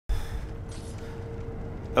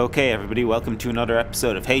Okay everybody, welcome to another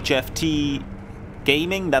episode of HFT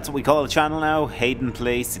Gaming. That's what we call the channel now. Hayden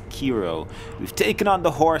Plays Sekiro. We've taken on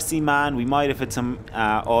the horsey man. We might have had some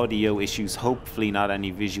audio issues, hopefully not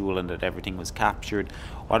any visual, and that everything was captured.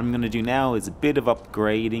 What I'm going to do now is a bit of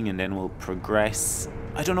upgrading and then we'll progress.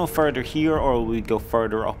 I don't know, further here, or will we go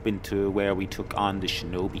further up into where we took on the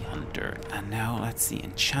shinobi hunter. And now let's see,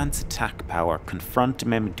 enchants attack power, confront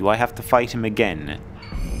him. Do I have to fight him again?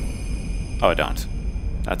 Oh, I don't.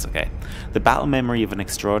 That's okay. The battle memory of an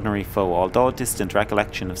extraordinary foe, although a distant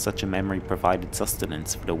recollection of such a memory provided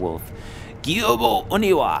sustenance for the wolf. Gyobo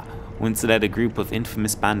Oniwa once led a group of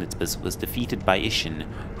infamous bandits but was defeated by Ishin,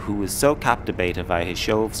 who was so captivated by his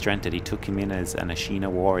show of strength that he took him in as an Ashina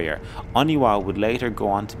warrior. Oniwa would later go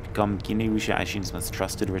on to become Ashina's most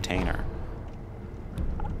trusted retainer.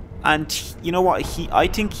 And you know what? I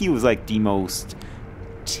think he was like the most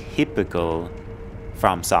typical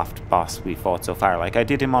FromSoft boss we fought so far. Like, I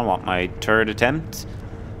did him on what, my third attempt,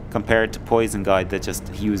 compared to Poison Guy. That just,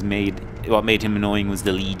 he was made, what made him annoying was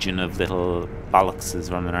the legion of little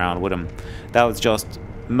bollockses running around with him. That was just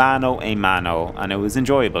mano a mano, and it was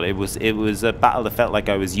enjoyable. It was a battle that felt like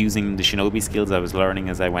I was using the shinobi skills I was learning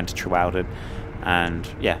as I went throughout it. And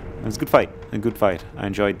yeah, it was a good fight. I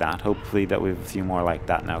enjoyed that. Hopefully that we have a few more like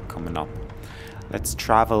that now coming up. Let's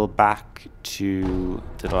travel back to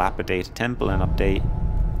the dilapidated temple and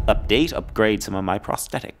upgrade some of my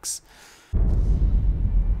prosthetics.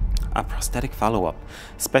 A prosthetic follow-up.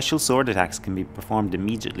 Special sword attacks can be performed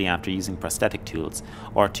immediately after using prosthetic tools,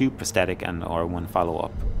 or 2 prosthetic and or 1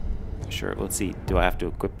 follow-up. Sure, we'll see. Do I have to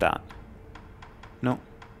equip that? No.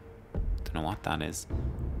 Don't know what that is.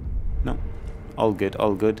 No. All good,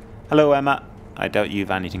 all good. Hello, Emma. I doubt you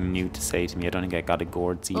have anything new to say to me. I don't think I got a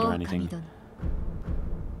gourd seed or anything.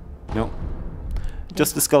 No.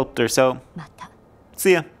 Just a sculptor, so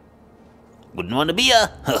see ya. Wouldn't want to be ya.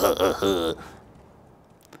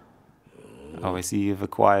 Oh, I see you've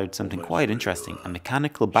acquired something quite interesting. A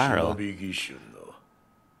mechanical barrel.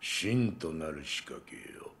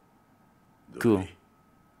 Cool.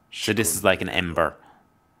 So this is like an ember.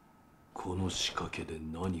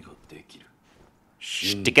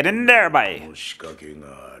 Stick it in there, bye.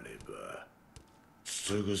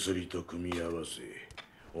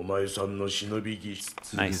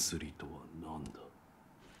 Nice.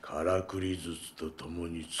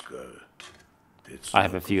 I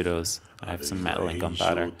have a few of those. I have some metal and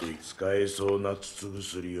gunpowder.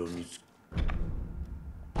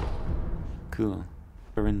 Cool.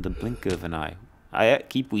 We're in the blink of an eye. I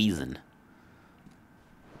keep wheezing.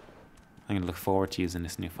 I'm gonna look forward to using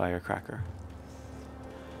this new firecracker.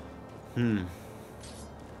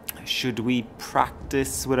 Should we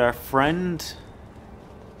practice with our friend?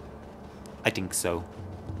 I think so.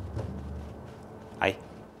 Hi.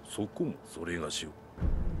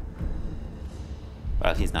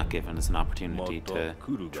 Well, he's not giving us an opportunity to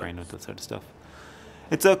train with that sort of stuff.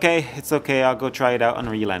 It's okay, I'll go try it out on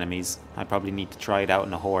real enemies. I probably need to try it out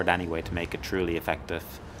in a horde anyway to make it truly effective.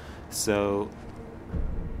 So,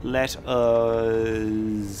 let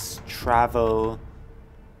us travel,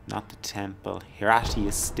 not the temple, Hirata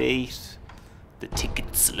Estate, the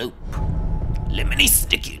ticket slope. Lemony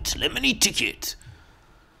sticket, lemony ticket.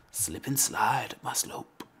 Slip and slide up my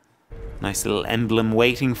slope. Nice little emblem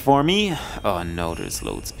waiting for me. Oh no, there's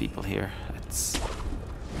loads of people here. Let's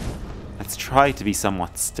try to be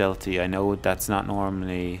somewhat stealthy. I know that's not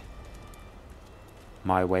normally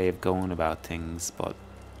my way of going about things, but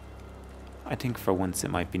I think for once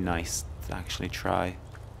it might be nice to actually try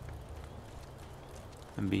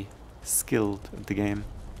and be skilled at the game.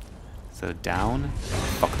 So down.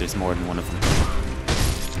 Fuck, there's more than one of them.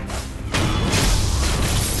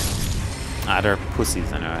 Ah, they're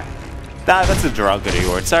pussies anyway. That's a derogatory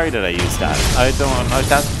word. Sorry that I used that. I don't.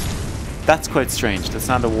 That's quite strange. That's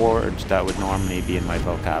not a word that would normally be in my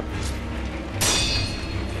vocab.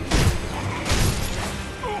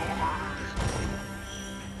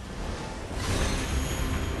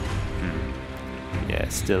 Yeah,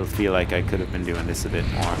 still feel like I could have been doing this a bit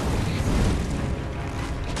more.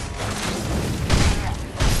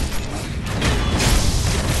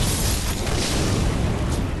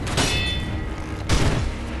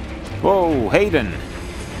 Whoa, Hayden!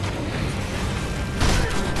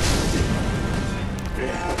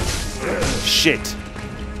 Shit!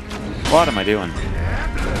 What am I doing?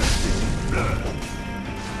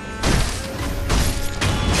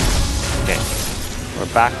 Okay,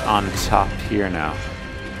 we're back on top here now.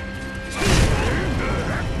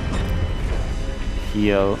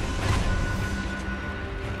 Heal.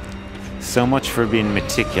 So much for being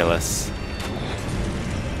meticulous.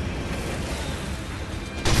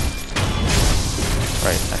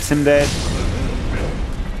 Right, that's him dead.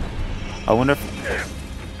 I wonder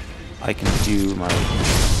if I can do my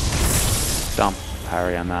stomp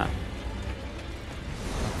parry on that.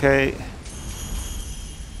 Okay.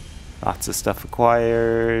 Lots of stuff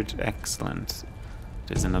acquired. Excellent.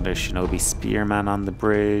 There's another shinobi spearman on the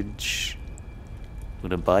bridge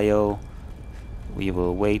with a bio. We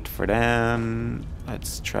will wait for them.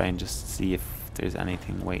 Let's try and just see if there's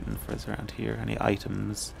anything waiting for us around here. Any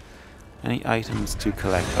items? Any items to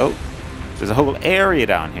collect? Oh, there's a whole area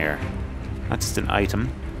down here. Not just an item.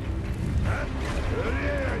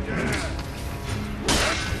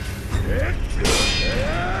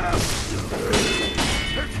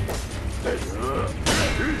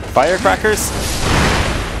 Firecrackers?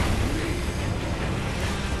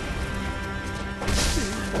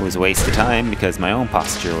 It was a waste of time because my own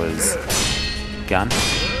posture was gone.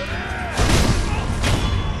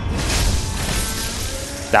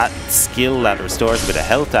 That skill that restores a bit of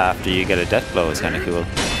health after you get a death blow is kind of cool.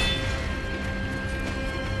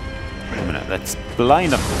 Wait a minute, let's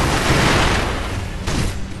blind them.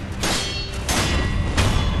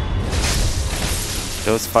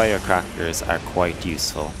 Those firecrackers are quite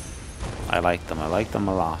useful. I like them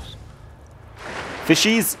a lot.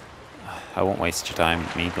 Fishies! I won't waste your time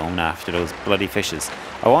with me going after those bloody fishes.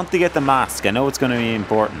 I want to get the mask, I know it's going to be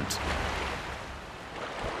important.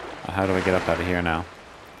 How do I get up out of here now?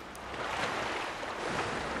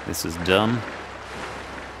 This is dumb.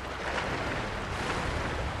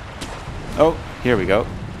 Oh, here we go.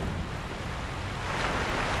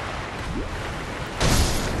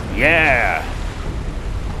 Yeah!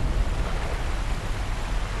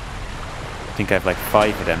 I think I have like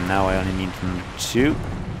 5 of them now. I only need 2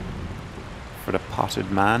 for the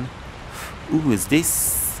potted man. Ooh, is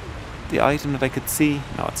this the item that I could see?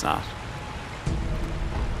 No, it's not.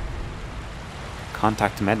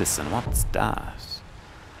 Contact medicine, what's that?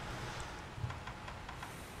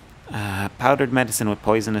 Powdered medicine with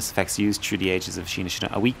poisonous effects used through the ages of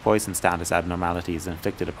Ashina. A weak poison status abnormality is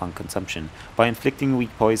inflicted upon consumption. By inflicting weak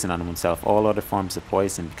poison on oneself, all other forms of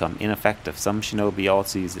poison become ineffective. Some shinobi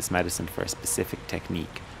also use this medicine for a specific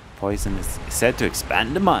technique. Poison is said to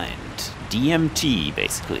expand the mind. DMT,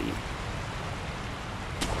 basically.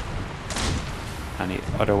 Any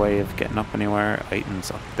other way of getting up anywhere? Items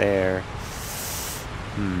up there.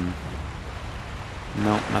 No,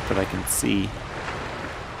 not that I can see.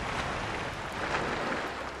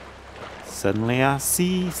 Suddenly I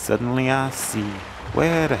see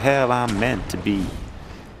where the hell I'm meant to be.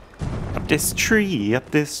 Up this tree.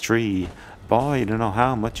 Boy, you don't know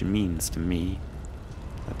how much it means to me.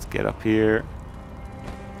 Let's get up here.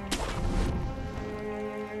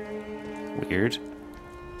 Weird.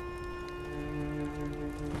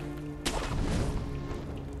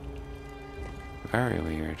 Very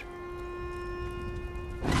weird.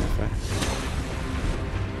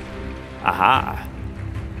 Aha!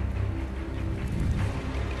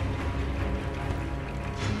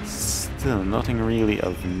 Still nothing really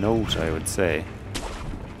of note, I would say.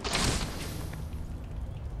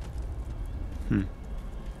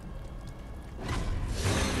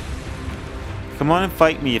 Come on and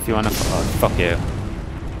fight me if you want to. Oh, fuck you.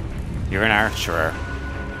 You're an archer.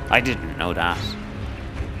 I didn't know that.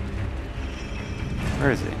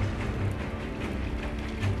 Where is he?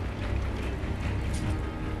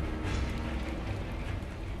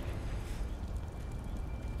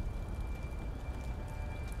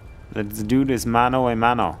 Let's do this mano a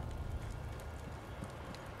mano.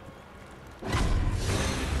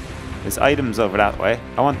 There's items over that way.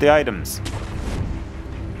 I want the items.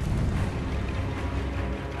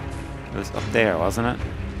 It was up there, wasn't it?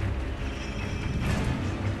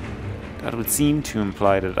 That would seem to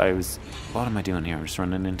imply that I was... What am I doing here? I'm just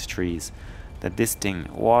running into trees. That this thing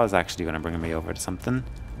was actually going to bring me over to something.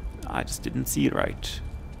 I just didn't see it right.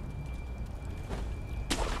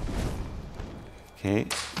 Okay.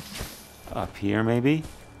 Up here, maybe?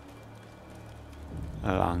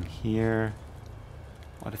 Along here.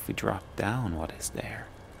 What if we drop down? What is there?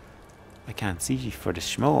 I can't see for the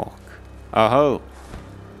smoke. Oh ho!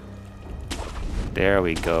 There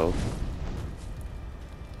we go.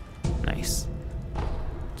 Nice.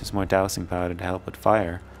 Just more dousing powder to help with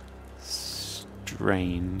fire.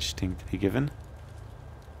 Strange thing to be given.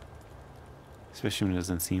 Especially when it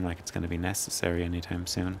doesn't seem like it's going to be necessary anytime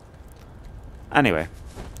soon. Anyway.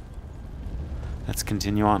 Let's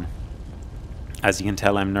continue on. As you can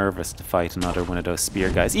tell, I'm nervous to fight another one of those spear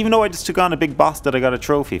guys. Even though I just took on a big boss that I got a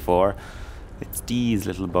trophy for. It's these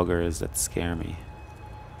little buggers that scare me.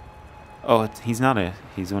 Oh, he's not a...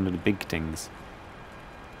 He's one of the big things.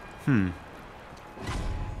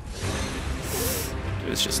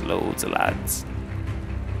 There's just loads of lads.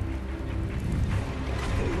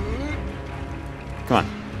 Come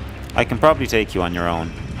on. I can probably take you on your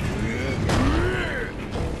own.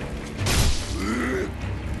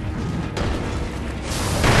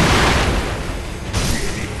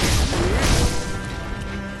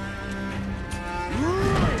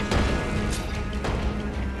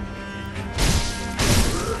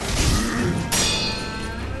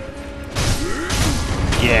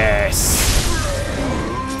 Yes!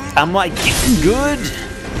 Am I getting good?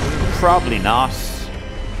 Probably not.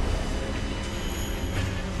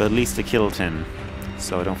 But at least I killed him,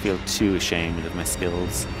 so I don't feel too ashamed of my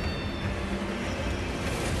skills.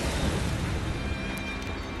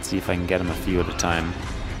 Let's see if I can get him a few at a time.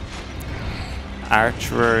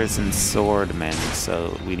 Archers and swordmen,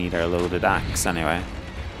 so we need our loaded axe anyway.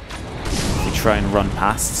 We try and run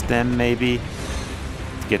past them maybe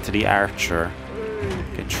to get to the archer.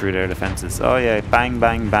 Get through their defenses. Oh yeah, bang,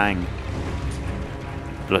 bang, bang.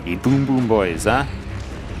 Bloody boom, boom, boys, huh?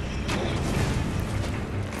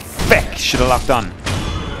 Feck! Should have locked on.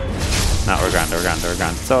 No, we're grand, we're grand, we're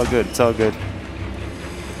grand. It's all good, it's all good.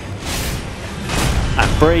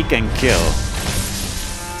 And break and kill.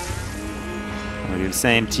 I'm gonna do the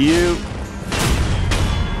same to you.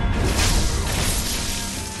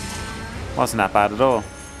 Wasn't that bad at all.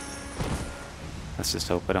 Let's just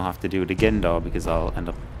hope I don't have to do it again though, because I'll end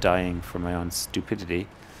up dying for my own stupidity.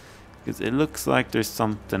 Because it looks like there's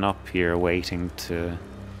something up here waiting to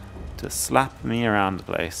slap me around the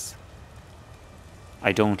place.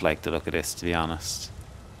 I don't like the look of this, to be honest.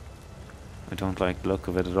 I don't like the look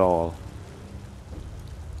of it at all.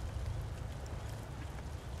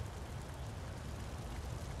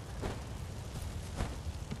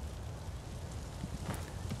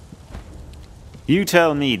 You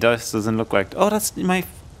tell me this doesn't look like... Oh, that's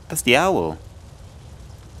the owl.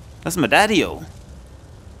 That's my daddy-o.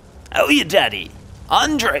 How are you, daddy?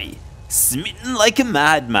 Andre, smitten like a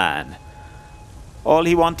madman. All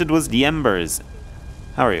he wanted was the embers.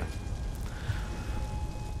 How are you?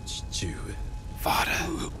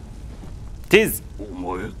 Father. Tis.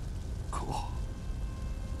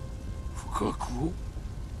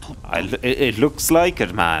 It looks like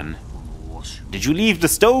it, man. Did you leave the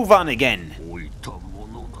stove on again?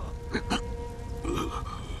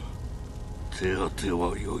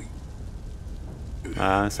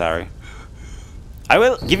 Sorry. I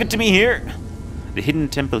will. Give it to me here. The hidden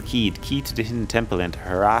temple key. The key to the hidden temple into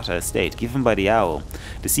Hirata Estate, given by the owl.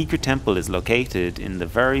 The secret temple is located in the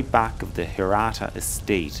very back of the Hirata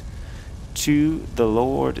Estate. To the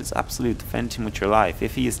Lord is absolute. Defend him with your life.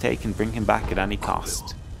 If he is taken, bring him back at any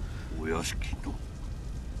cost.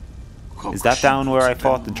 Is that down where I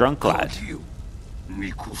fought the drunk lad?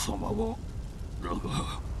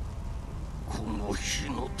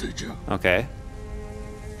 Okay.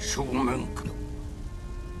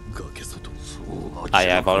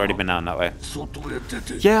 I've already been down that way.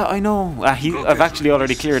 Yeah, I know. I've actually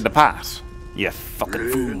already cleared the path. You fucking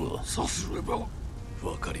fool.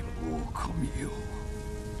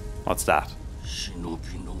 What's that?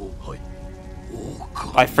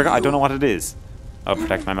 I forgot. I don't know what it is. I'll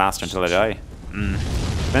protect my master until I die.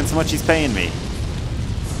 Depends how much he's paying me.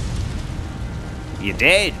 You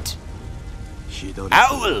dead?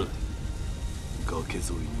 Owl!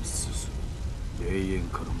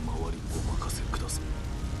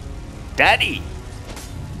 Daddy!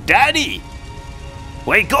 Daddy!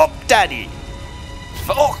 Wake up, Daddy!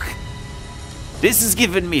 Fuck! This is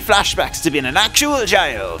giving me flashbacks to being an actual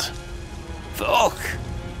child. Fuck!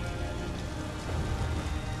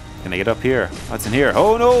 Can I get up here? What's in here?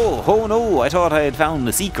 Oh no! Oh no! I thought I had found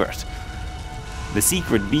the secret. The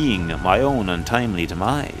secret being my own untimely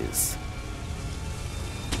demise.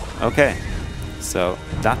 Okay. So,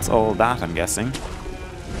 that's all that, I'm guessing.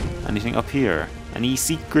 Anything up here? Any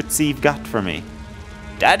secrets you've got for me?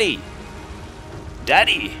 Daddy!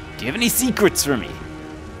 Daddy! Do you have any secrets for me?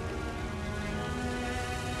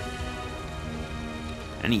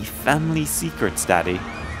 Any family secrets, Daddy?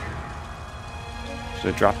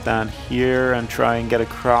 Should I drop down here and try and get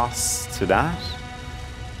across to that?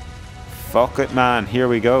 Fuck it, man. Here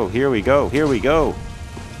we go. Here we go. Here we go.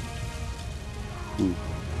 Ooh.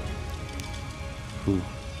 Ooh.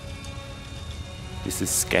 This is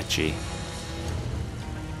sketchy.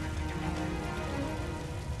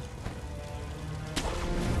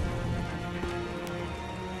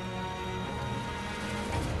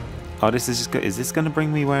 Oh, this is just. Is this going to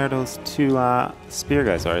bring me where those two spear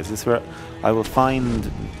guys are? Is this where I will find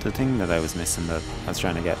the thing that I was missing that I was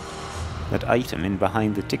trying to get? That item in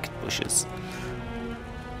behind the ticket bushes.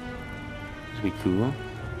 That'd be cool.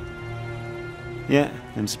 Yeah,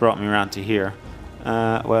 and just brought me around to here.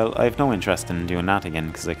 Well, I have no interest in doing that again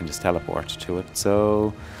because I can just teleport to it.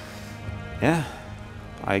 So, yeah,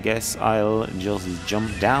 I guess I'll just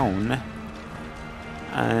jump down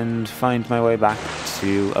and find my way back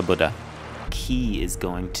to a Buddha. Key is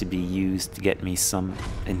going to be used to get me some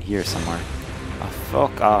in here somewhere. Oh,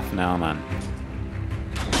 fuck off now, man.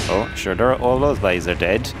 Oh, sure, all those guys are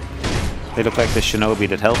dead. They look like the shinobi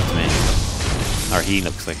that helped me. Or he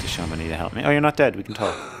looks like the shinobi that helped me. Oh, you're not dead, we can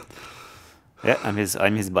talk. Yeah, I'm his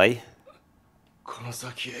boy.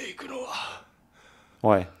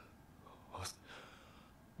 Why?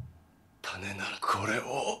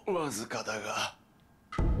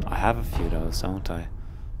 I have a few of those, don't I?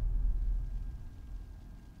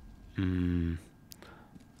 I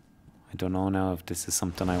don't know now if this is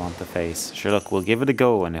something I want to face. Sure, look, we'll give it a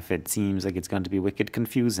go, and if it seems like it's going to be wicked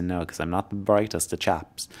confusing now, because I'm not the brightest of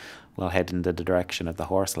chaps, we'll head in the direction of the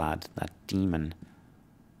horse lad, that demon.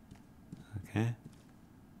 Okay.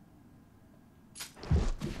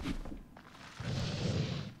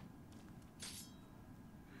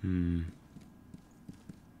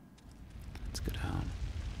 Let's go down.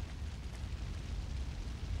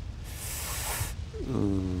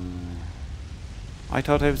 Ooh. I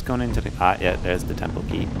thought I was going into the... Ah, yeah, there's the temple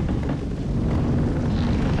key.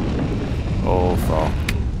 Oh, fuck.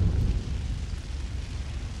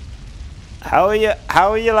 How are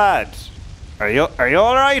you, lad? Are you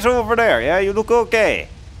alright over there? Yeah, you look okay.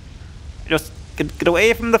 Just get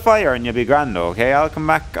away from the fire and you'll be grand, okay? I'll come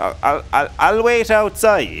back. I'll wait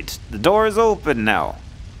outside. The door is open now.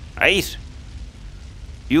 Right?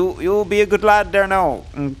 You be a good lad there now.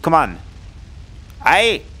 Come on.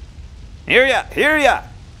 Aye. Hear ya.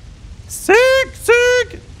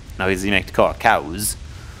 Sick. Now is he make to call cows?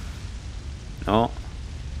 No.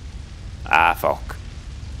 Ah, fuck.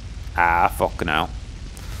 Now.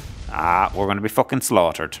 Ah, we're gonna be fucking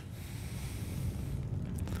slaughtered.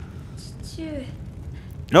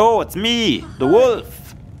 No, it's me, the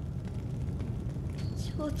wolf.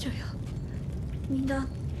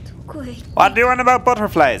 What do you want about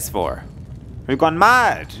butterflies for? We've gone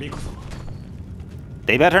mad.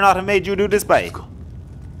 They better not have made you do this by.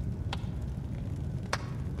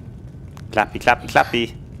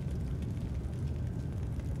 Clappy.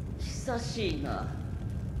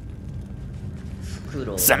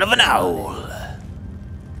 Son of an owl.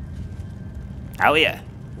 How are you?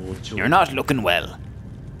 You're not looking well.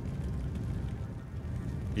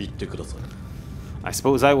 I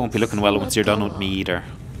suppose I won't be looking well once you're done with me either.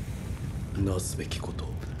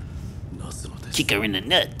 Kick her in the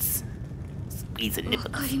nuts. Squeeze a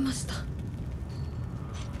nipple.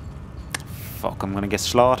 Fuck, I'm gonna get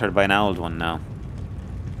slaughtered by an old one now.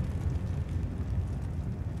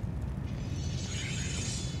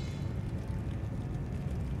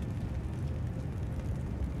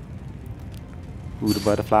 Who the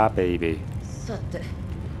butterfly baby?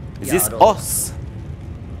 Is this us?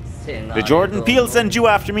 The Jordan Peele sent you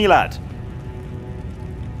after me, lad.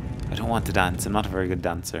 I don't want to dance. I'm not a very good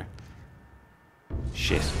dancer.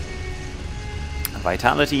 Shit.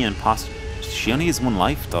 Vitality and posture. She only has one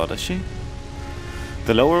life, though, does she?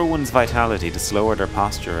 The lower one's vitality, the slower their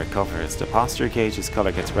posture recovers. The posture gauge's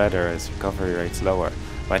colour gets redder as recovery rates lower.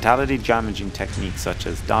 Vitality damaging techniques such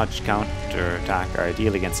as dodge, counter attack are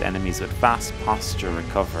ideal against enemies with fast posture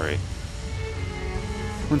recovery.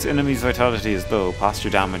 Once enemy's vitality is low, posture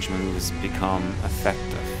damage moves become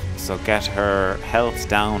effective. So get her health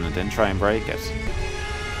down and then try and break it.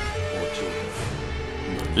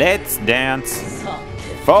 Let's dance.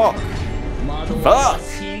 Fuck.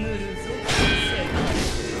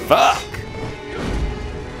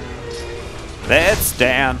 Let's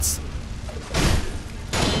dance.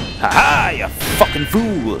 Haha, you fucking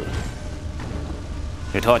fool.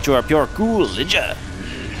 You thought you were pure cool, did ya?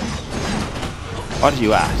 What are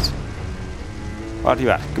you at?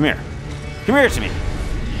 Come here. Come here to me.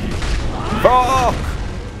 Fuck!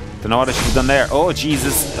 Don't know what I should have done there. Oh,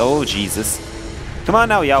 Jesus. Come on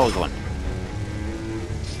now, you old one.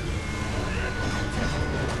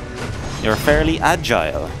 You're fairly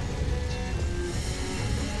agile.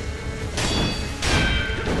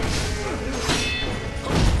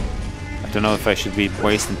 I don't know if I should be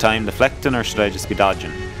wasting time deflecting or should I just be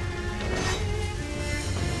dodging.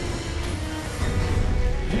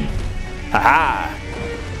 Haha!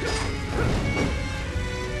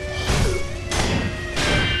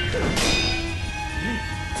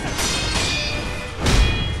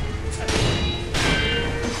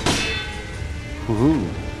 Woohoo!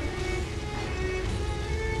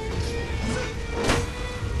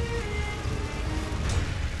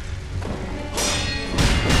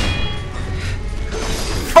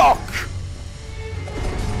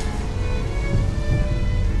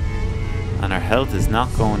 And our health is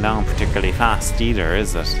not going down particularly fast either,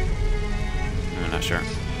 is it? I'm gonna smasher.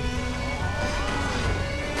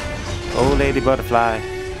 Oh, Lady Butterfly.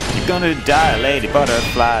 You're gonna die, Lady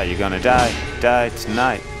Butterfly. You're gonna die, die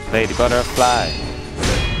tonight, Lady Butterfly.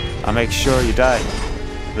 I'll make sure you die,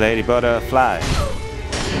 Lady Butterfly.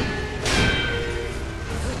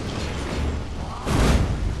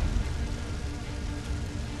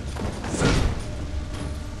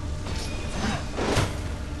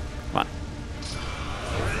 Come on.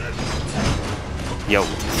 Yo,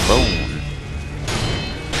 boom.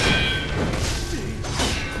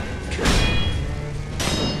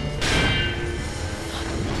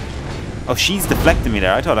 Oh, she's deflecting me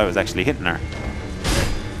there. I thought I was actually hitting her.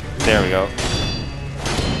 There we go.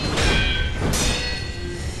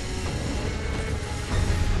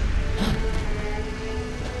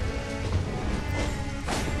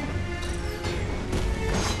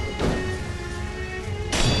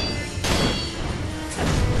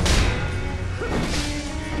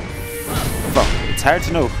 Fuck, it's hard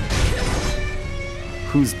to know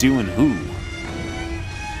who's doing who.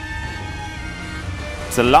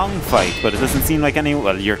 It's a long fight, but it doesn't seem like any...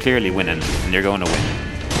 Well, you're clearly winning, and you're going to win.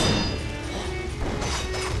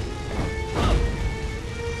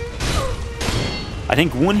 I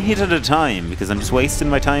think one hit at a time, because I'm just wasting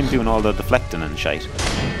my time doing all the deflecting and shite.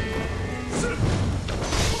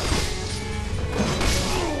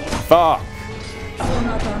 Fuck!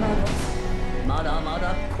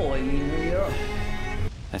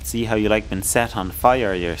 Let's see how you like been set on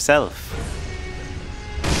fire yourself.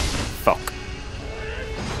 Fuck.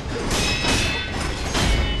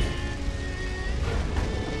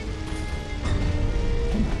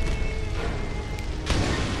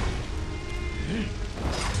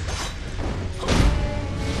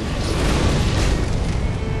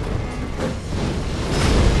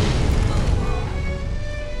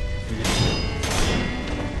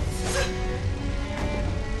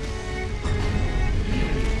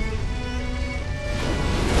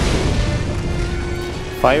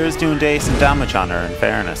 Fire's doing decent damage on her, in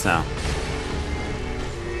fairness now.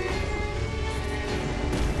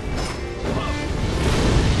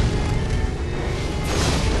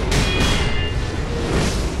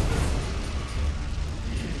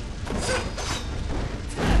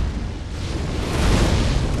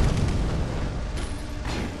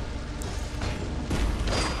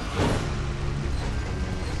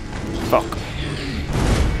 Fuck.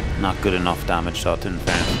 Not good enough damage, though, in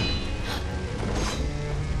fairness.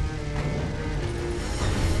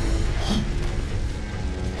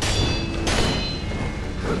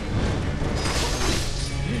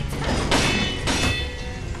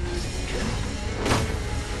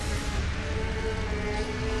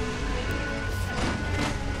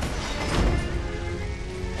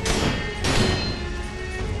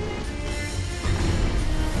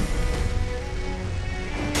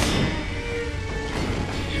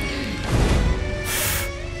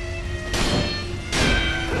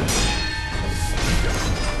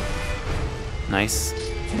 Nice.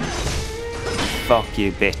 Fuck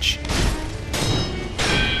you, bitch.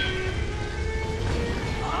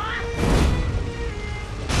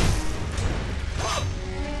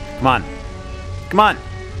 Come on. Come on.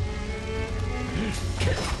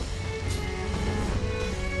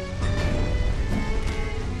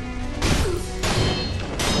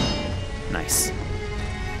 Nice.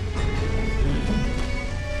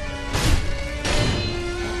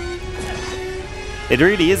 It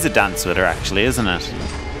really is a dance with her, actually, isn't it?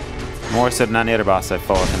 More so than any other boss I've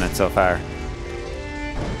fought in it so far.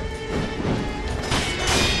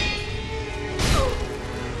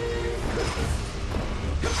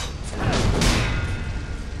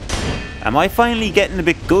 Am I finally getting a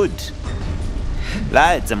bit good?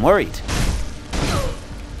 Lads, I'm worried.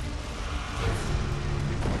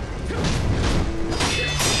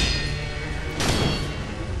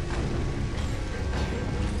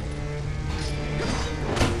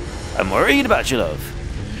 I'm worried about you, love.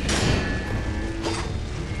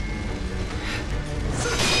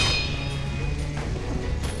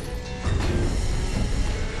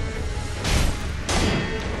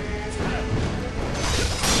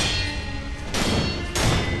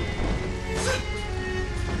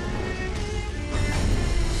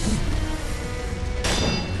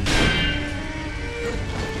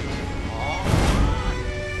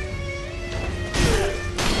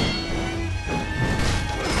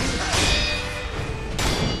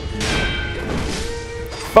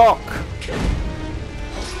 Fuck!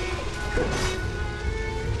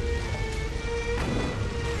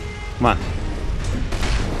 Come on.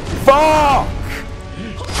 Fuck!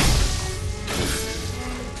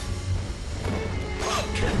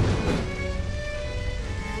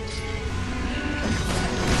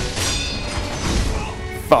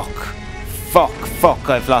 Fuck. Fuck, fuck,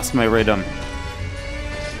 I've lost my rhythm.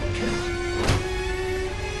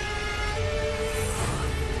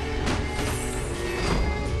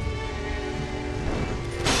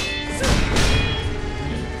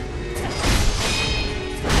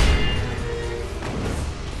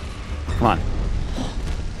 Come on.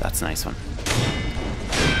 That's a nice one.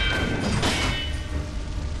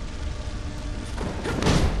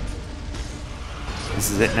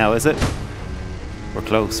 This is it now, is it? We're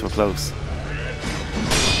close, we're close.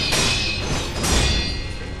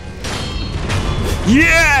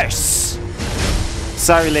 Yes!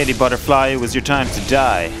 Sorry, Lady Butterfly, it was your time to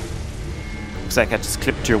die. Looks like I just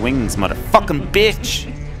clipped your wings, motherfucking bitch!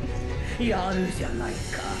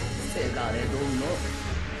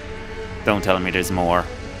 Don't tell me there's more.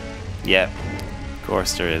 Yeah, of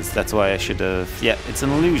course there is. That's why I should have... Yeah, it's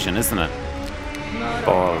an illusion, isn't it?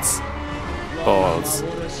 Balls. Balls.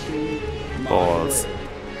 Balls.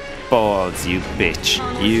 Balls, you bitch.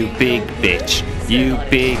 You big bitch. You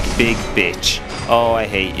big, big bitch. Oh, I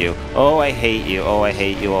hate you. Oh, I hate you. Oh, I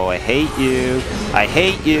hate you. Oh, I hate you. I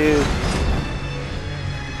hate you.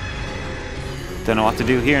 Don't know what to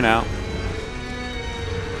do here now.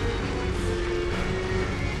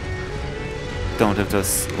 Don't have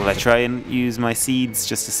this. Will I try and use my seeds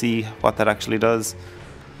just to see what that actually does?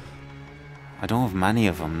 I don't have many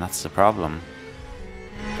of them, that's the problem.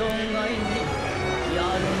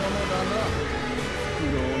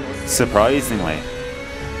 Surprisingly.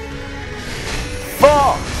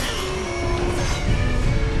 Fuck!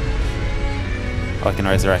 Oh, I can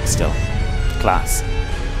resurrect still. Class.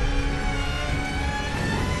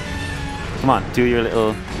 Come on, do your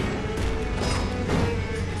little...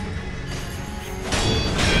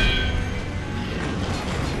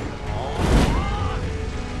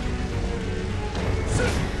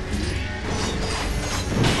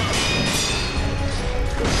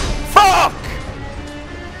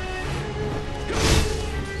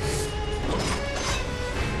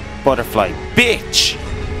 Butterfly, bitch!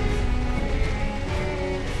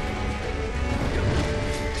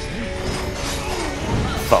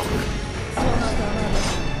 Fuck.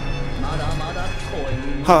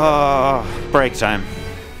 Ah, break time.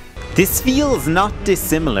 This feels not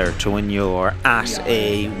dissimilar to when you're at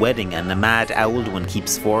a wedding and the mad old one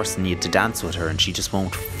keeps forcing you to dance with her and she just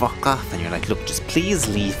won't fuck off and you're like, look, just please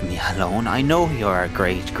leave me alone. I know you're a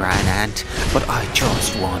great grand-aunt, but I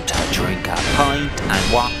just want to drink a pint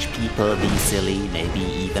and watch people be silly, maybe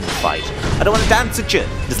even fight. I don't want to dance with you.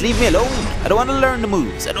 Just leave me alone. I don't want to learn the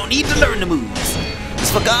moves. I don't need to learn the moves.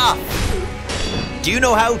 Just fuck off. Do you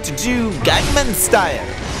know how to do Gangnam Style?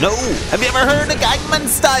 No. Have you ever heard of Gangnam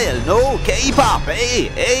Style? No. K-pop. Hey,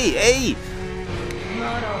 hey, hey.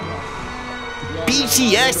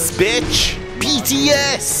 BTS, bitch.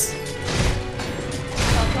 BTS.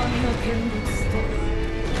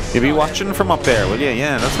 You'll be watching from up there, will you?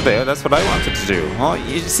 Yeah, that's what I wanted to do. Oh,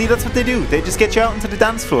 you see, that's what they do. They just get you out into the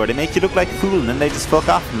dance floor. They make you look like a fool, and then they just fuck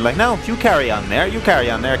off. And like, no, you carry on there. You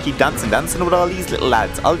carry on there. Keep dancing with all these little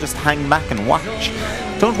lads. I'll just hang back and watch.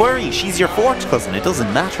 Don't worry, she's your fourth cousin. It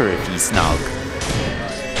doesn't matter if you snog.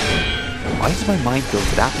 Why did my mind go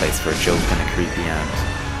to that place for a joke and a creepy aunt?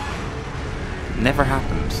 Never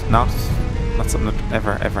happened. Not something that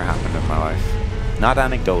ever happened in my life. Not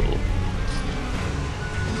anecdotal.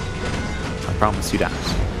 I promise you that.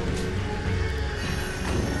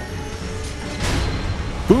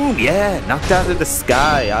 Boom! Yeah! Knocked out of the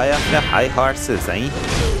sky. I have the high horses, eh?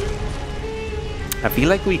 I feel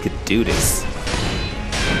like we could do this.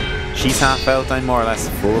 She's half out, I'm more or less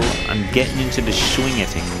full. I'm getting into the swing of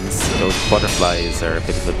things. Those butterflies are a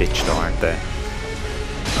bit of a bitch though, aren't they?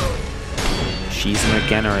 She's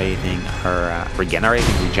regenerating her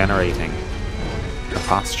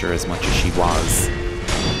posture as much as she was.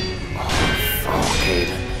 Oh,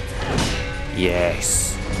 Hayden.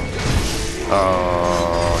 Yes.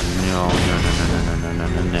 Oh no no no no no no no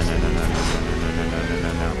no no no no no no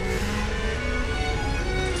no no.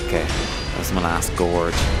 Okay, that was my last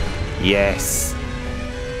gourd. Yes.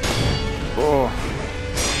 Oh.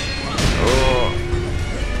 Oh.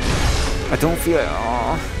 I don't feel it.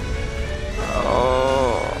 Oh.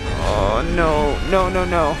 Oh. Oh no no no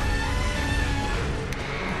no.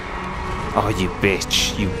 Oh, you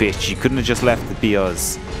bitch. You bitch. You couldn't have just left it be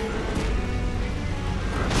us.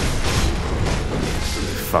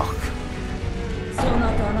 Fuck.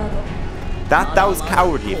 That was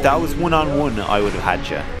cowardly. If that was one-on-one, I would have had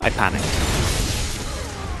you. I panicked.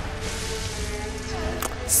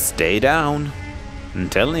 Stay down. I'm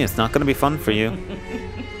telling you, it's not going to be fun for you.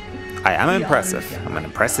 I am impressive. I'm an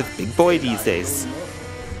impressive big boy these days.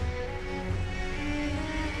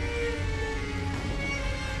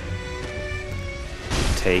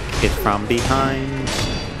 take it from behind.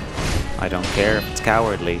 I don't care if it's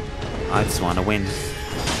cowardly. I just want to win.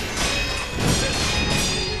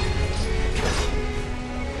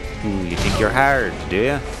 Ooh, you think you're hard, do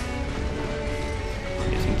you?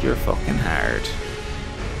 You think you're fucking hard.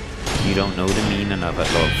 You don't know the meaning of it,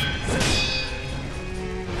 love.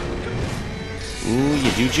 Ooh,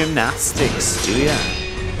 you do gymnastics, do ya?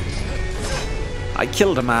 I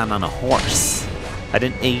killed a man on a horse. I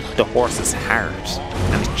didn't eat the horse's heart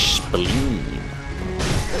and its spleen.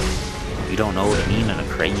 You don't know the meaning of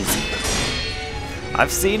crazy.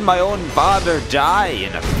 I've seen my own father die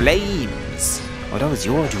in the flames. Oh, that was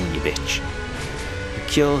your doing, you bitch.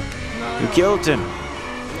 You killed him.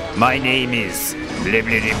 My name is blip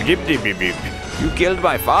blip blip blip blip blip. You killed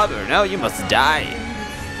my father, now you must die.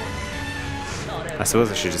 I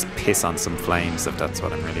suppose I should just piss on some flames if that's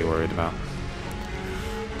what I'm really worried about.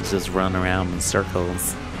 Just run around in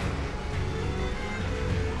circles.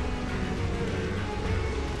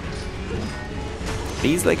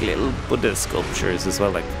 These like little Buddha sculptures as well,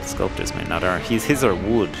 like sculptures might not are. His are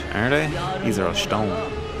wood, are they? These are all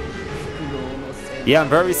stone. Yeah, I'm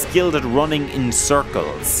very skilled at running in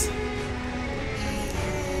circles.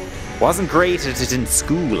 Wasn't great at it in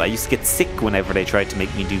school. I used to get sick whenever they tried to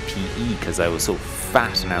make me do PE because I was so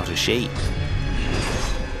fat and out of shape.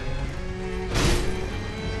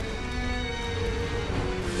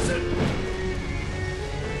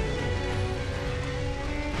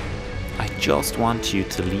 I just want you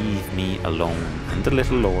to leave me alone and the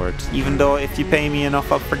little lord, even though if you pay me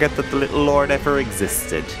enough I'll forget that the little lord ever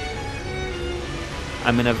existed.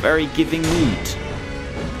 I'm in a very giving mood.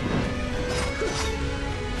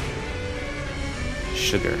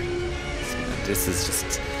 Sugar. This is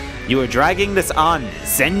just... You are dragging this on.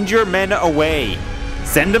 Send your men away.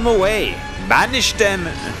 Send them away. Banish them.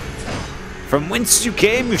 From whence you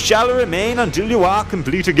came, you shall remain until you are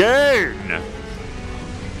complete again.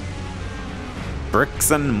 Bricks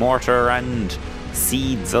and mortar and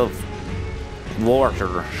seeds of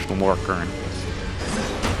water.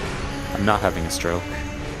 I'm not having a stroke.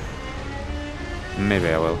 Maybe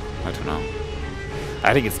I will. I don't know.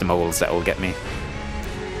 I think it's the moles that will get me.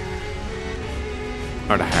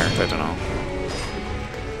 Or the heart, I don't know.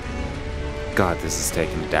 God, this is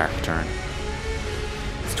taking a dark turn.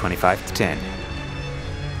 It's 25 to 10.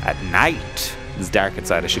 At night! It's dark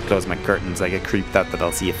outside, I should close my curtains. I get creeped out that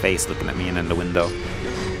I'll see a face looking at me in the window.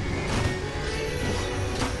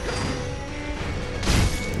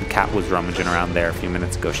 The cat was rummaging around there a few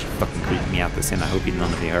minutes ago. She fucking creeped me out this in. I hope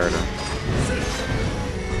none of you heard her.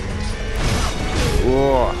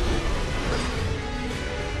 Whoa.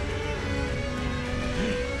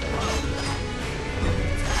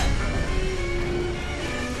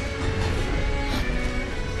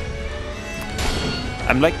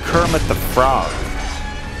 I'm like Kermit the Frog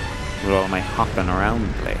with all my hopping around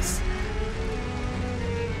the place.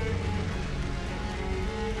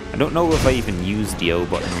 I don't know if I even use the O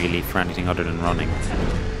button really for anything other than running.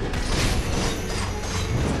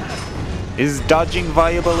 Is dodging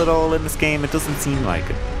viable at all in this game? It doesn't seem like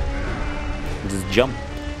it. Just jump.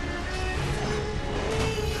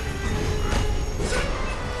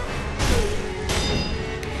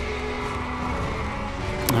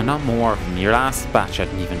 Oh, not more of them. Your last batch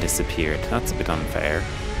hadn't even disappeared. That's a bit unfair.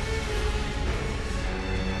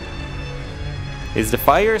 Is the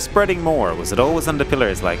fire spreading more? Was it always on the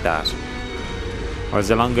pillars like that? Or is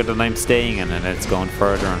it longer than I'm staying in and it's going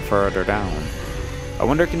further and further down? I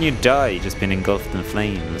wonder, can you die just being engulfed in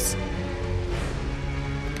flames?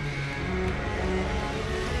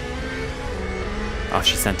 Oh,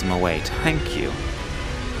 she sent him away. Thank you.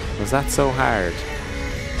 Was that so hard?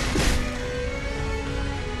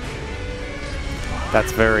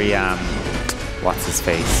 That's very, what's his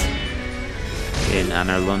face? In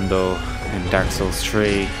Anerlundo, in Dark Souls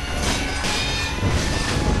 3.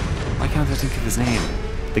 Why can't I think of his name?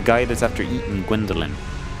 The guy that's after eating Gwendolyn.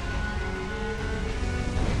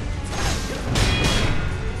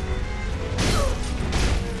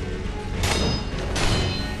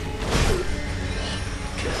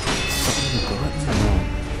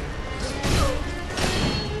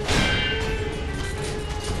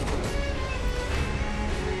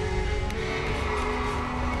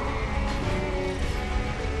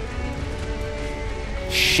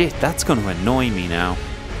 Shit, that's going to annoy me now.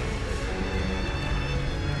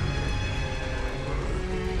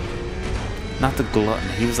 Not the glutton,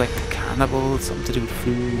 he was like the cannibal, something to do with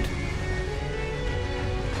food.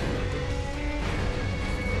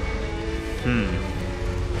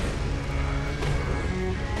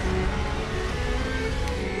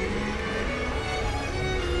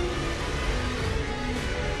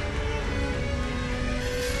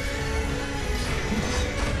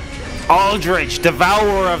 Aldrich,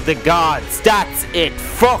 devourer of the gods. That's it.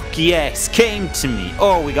 Fuck yes. Came to me.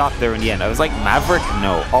 Oh, we got there in the end. I was like, Maverick?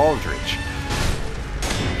 No, Aldrich.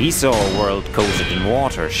 He saw a world coated in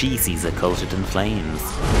water. She sees it coated in flames.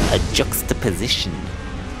 A juxtaposition.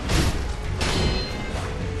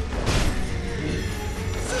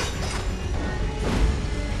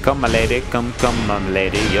 Come, my lady. Come, my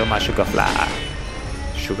lady. You're my sugar fly.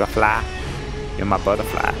 Sugar fly. You're my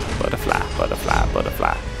butterfly. Butterfly, butterfly,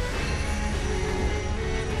 butterfly.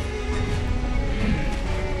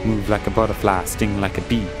 Move like a butterfly, sting like a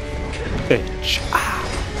bee. Bitch. Ah.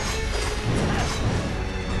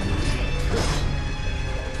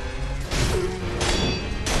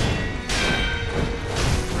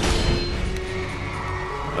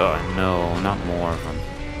 Oh no, not more of them.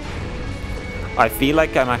 I feel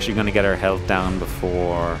like I'm actually going to get her health down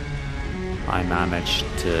before I manage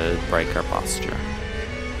to break her posture.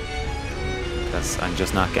 Because I'm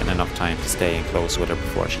just not getting enough time to stay in close with her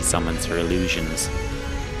before she summons her illusions.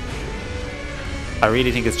 I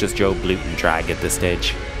really think it's just Joe Blute and drag at this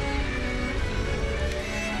stage.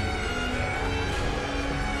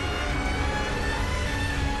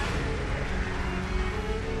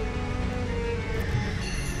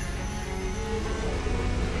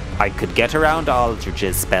 I could get around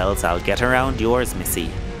Aldrich's spells, I'll get around yours,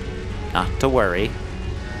 Missy. Not to worry.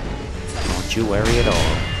 Don't you worry at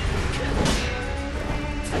all.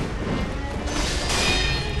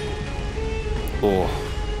 Oh.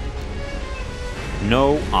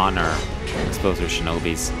 No honor. I suppose they're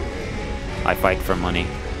shinobis. I fight for money.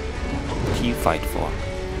 What do you fight for?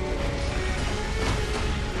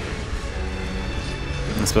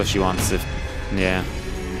 I suppose she wants it. Yeah.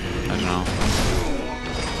 I don't know.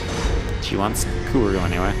 She wants Kuru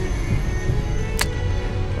anyway.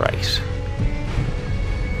 Right.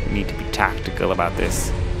 We need to be tactical about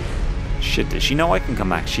this. Shit, does she know I can come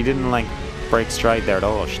back? She didn't like break stride there at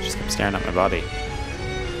all. She just kept staring at my body.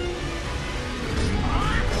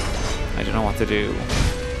 I don't know what to do.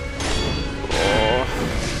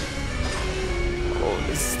 Oh,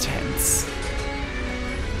 this is tense.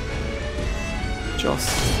 Just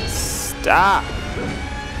stop.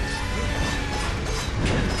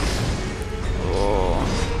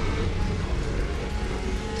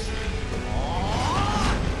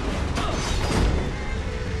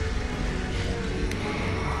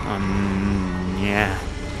 Yeah.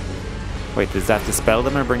 Wait, does that dispel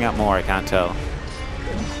them or bring out more? I can't tell.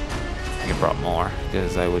 I think it brought more,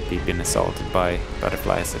 because I would be being assaulted by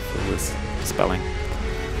butterflies if it was dispelling.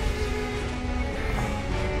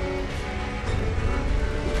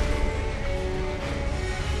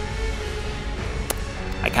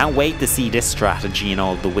 I can't wait to see this strategy in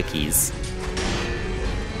all the wikis.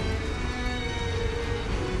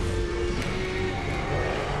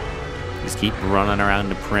 Just keep running around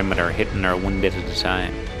the perimeter, hitting her one bit at a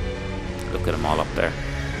time. Look at them all up there.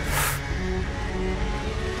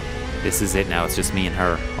 This is it now, it's just me and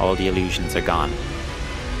her. All the illusions are gone.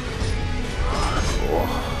 Oh.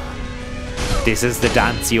 This is the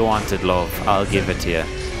dance you wanted, love. I'll give it to you.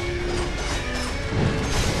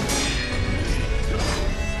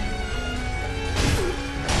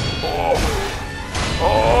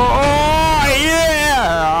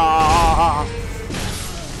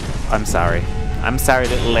 I'm sorry. I'm sorry,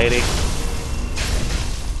 little lady.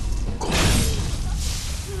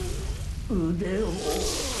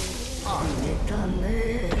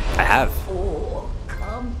 I have.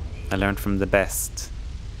 I learned from the best.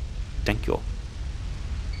 Thank you.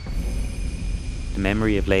 The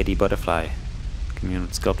memory of Lady Butterfly. Commune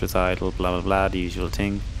with sculptor's idol, blah blah blah, the usual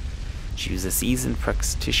thing. She was a seasoned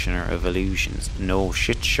practitioner of illusions. No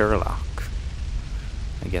shit, Sherlock.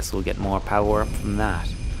 I guess we'll get more power up from that.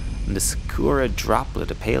 And the Sakura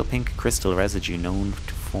droplet, a pale pink crystal residue known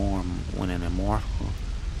to form when an immortal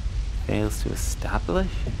fails to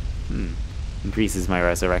establish? Increases my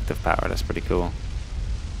resurrective power, that's pretty cool.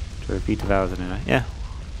 To repeat the vows, yeah,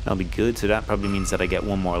 that'll be good, so that probably means that I get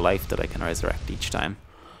one more life that I can resurrect each time.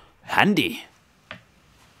 Handy!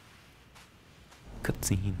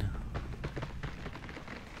 Cutscene.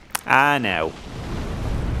 Ah, now.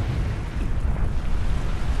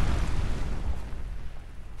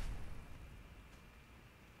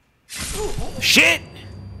 Shit!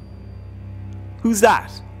 Who's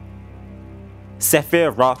that?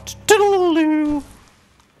 Sephiroth.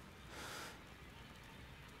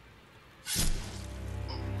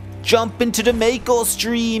 Jump into the Mako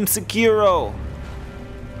stream, Sekiro.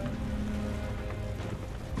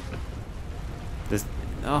 This,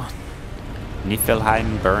 oh,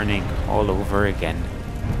 Niflheim burning all over again.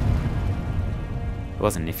 It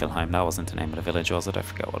wasn't Niflheim, that wasn't the name of the village, was it? I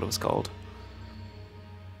forgot what it was called.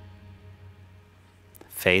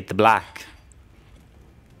 Fade to black.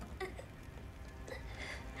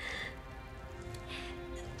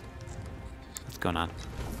 What's going on?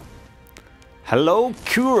 Hello,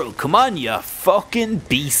 Kuro. Come on, you fucking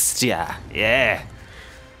beast, yeah. Yeah.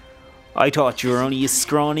 I thought you were only a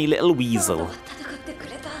scrawny little weasel.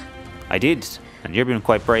 I did, and you're being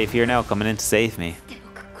quite brave here now, coming in to save me.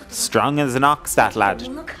 Strong as an ox, that lad.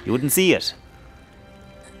 You wouldn't see it.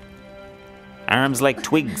 Arms like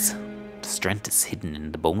twigs. The strength is hidden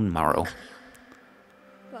in the bone marrow.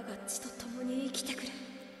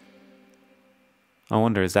 I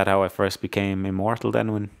wonder, is that how I first became immortal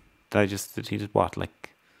then? When he just what,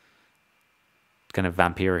 like, kind of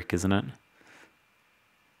vampiric, isn't it?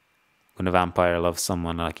 When a vampire loves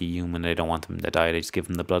someone like a human, they don't want them to die, they just give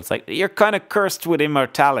them the blood. It's like, you're kind of cursed with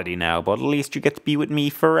immortality now, but at least you get to be with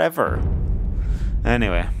me forever.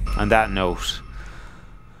 Anyway, on that note,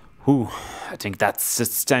 I think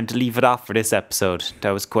it's time to leave it off for this episode.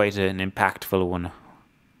 That was quite an impactful one.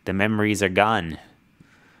 The memories are gone.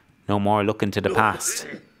 No more looking to the past.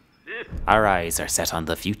 Our eyes are set on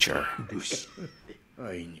the future.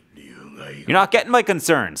 You're not getting my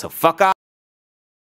concern, so fuck off.